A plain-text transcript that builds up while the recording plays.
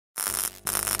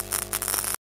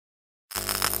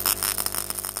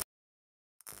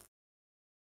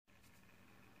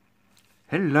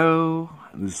Hello,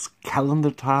 it's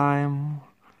calendar time,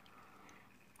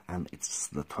 and it's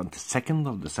the 22nd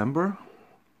of December,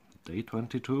 day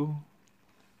 22.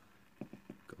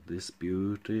 Got this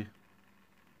beauty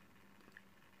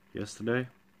yesterday,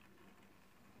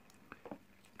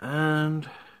 and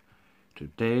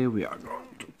today we are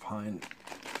going to find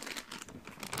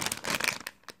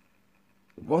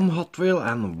one Hot Wheel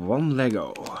and one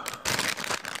Lego.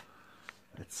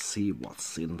 Let's see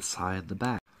what's inside the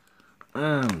bag.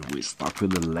 And we start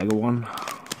with the Lego one.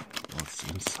 What's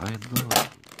inside though?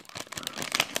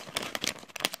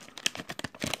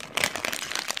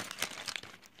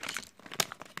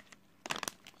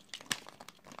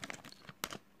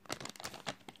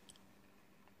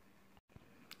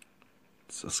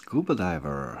 It's a scuba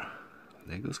diver.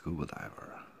 Lego scuba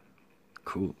diver.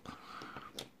 Cool.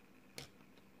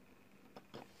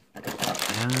 And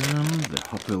the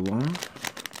Hot Wheel one.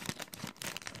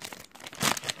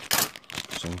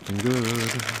 Something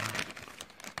good.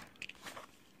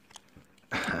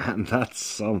 And that's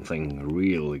something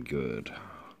really good.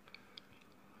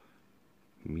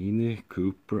 Mini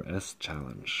Cooper S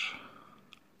Challenge.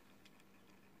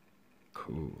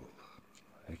 Cool.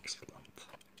 Excellent.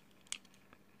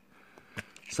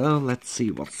 So let's see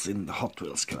what's in the Hot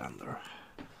Wheels calendar.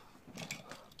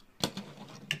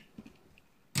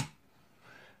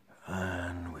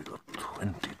 And we got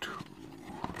 22.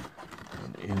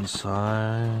 And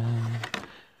inside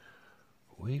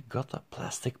we got a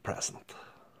plastic present.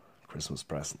 Christmas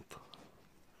present.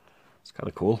 It's kind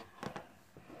of cool.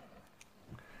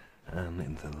 And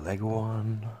in the Lego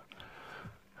one,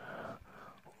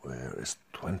 where is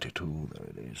 22? There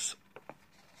it is.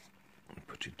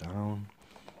 Put it down.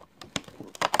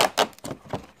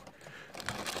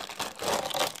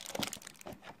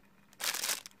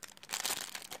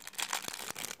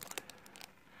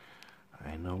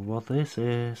 I know what this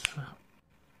is.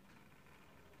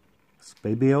 It's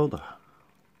Baby Yoda.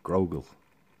 Grogu.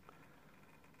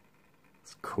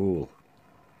 It's cool.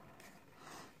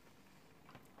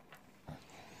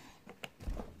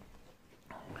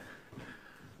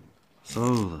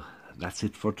 So that's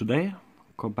it for today.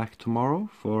 Come back tomorrow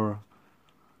for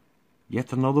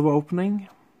yet another opening.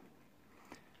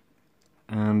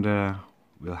 And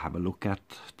we'll have a look at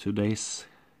today's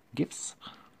gifts.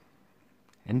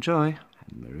 Enjoy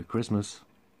and Merry Christmas.